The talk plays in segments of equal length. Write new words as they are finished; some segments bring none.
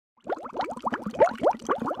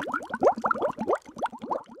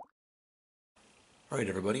All right,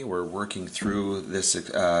 everybody, we're working through this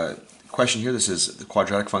question here. This is the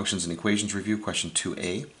quadratic functions and equations review, question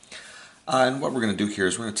 2a. And what we're going to do here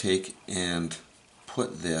is we're going to take and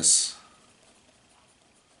put this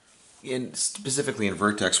in specifically in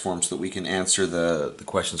vertex form so that we can answer the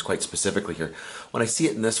questions quite specifically here. When I see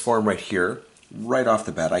it in this form right here, right off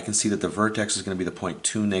the bat, I can see that the vertex is going to be the point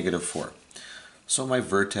 2, -4. So my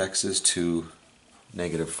vertex is 2,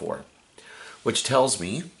 -4, which tells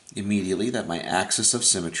me immediately that my axis of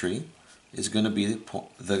symmetry is going to be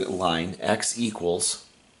the line x equals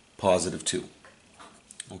 +2.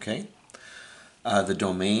 Okay? The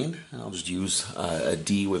domain, I'll just use a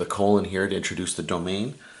D with a colon here to introduce the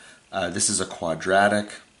domain. This is a quadratic.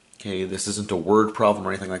 Okay, this isn't a word problem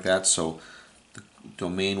or anything like that, so the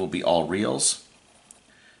domain will be all reals.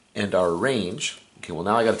 And our range, okay, well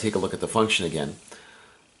now I got to take a look at the function again.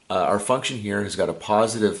 Our function here has got a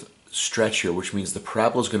positive stretch here, which means the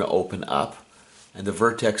parabola is going to open up, and the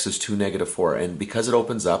vertex is 2, -4. And because it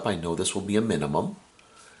opens up, I know this will be a minimum.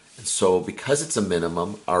 And so because it's a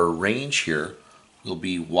minimum, our range here will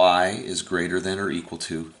be y is greater than or equal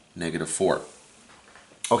to -4.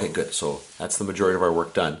 Okay, good. So that's the majority of our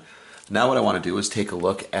work done. Now what I want to do is take a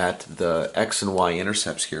look at the x and y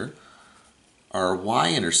intercepts here. Our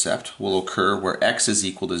y-intercept will occur where x is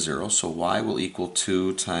equal to 0, so y will equal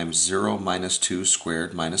 2 times 0 minus 2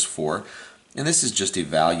 squared minus 4. And this is just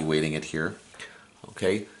evaluating it here.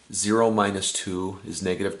 Okay, 0 minus 2 is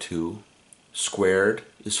 -2, squared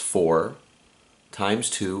is 4, times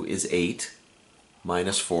 2 is 8,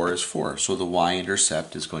 minus 4 is 4. So the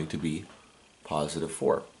y-intercept is going to be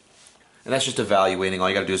 +4. And that's just evaluating. All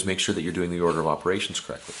you got to do is make sure that you're doing the order of operations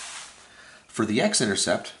correctly. For the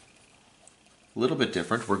x-intercept, a little bit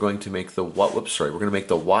different. We're going to make the we're going to make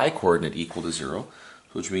the y coordinate equal to 0,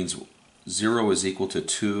 which means 0 is equal to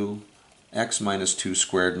 2x minus 2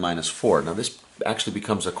 squared minus 4. Now this actually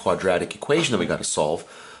becomes a quadratic equation that we got to solve,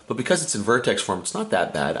 but because it's in vertex form, it's not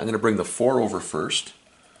that bad. I'm going to bring the 4 over first.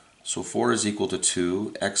 So 4 is equal to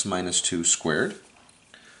 2x minus 2 squared.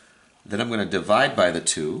 Then I'm going to divide by the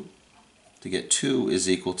 2 to get 2 is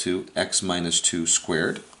equal to x minus 2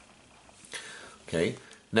 squared. Okay,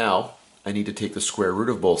 now I need to take the square root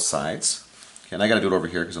of both sides. Okay, and I got to do it over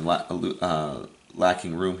here because I'm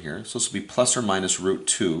lacking room here. So this will be plus or minus root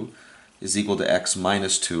 2 is equal to x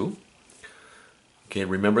minus 2. Okay,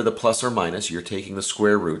 and remember the plus or minus, you're taking the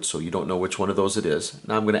square root, so you don't know which one of those it is.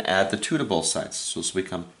 Now I'm going to add the 2 to both sides. So this will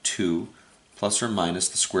become 2 plus or minus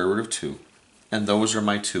the square root of 2. And those are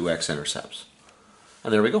my two x-intercepts.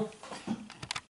 And there we go.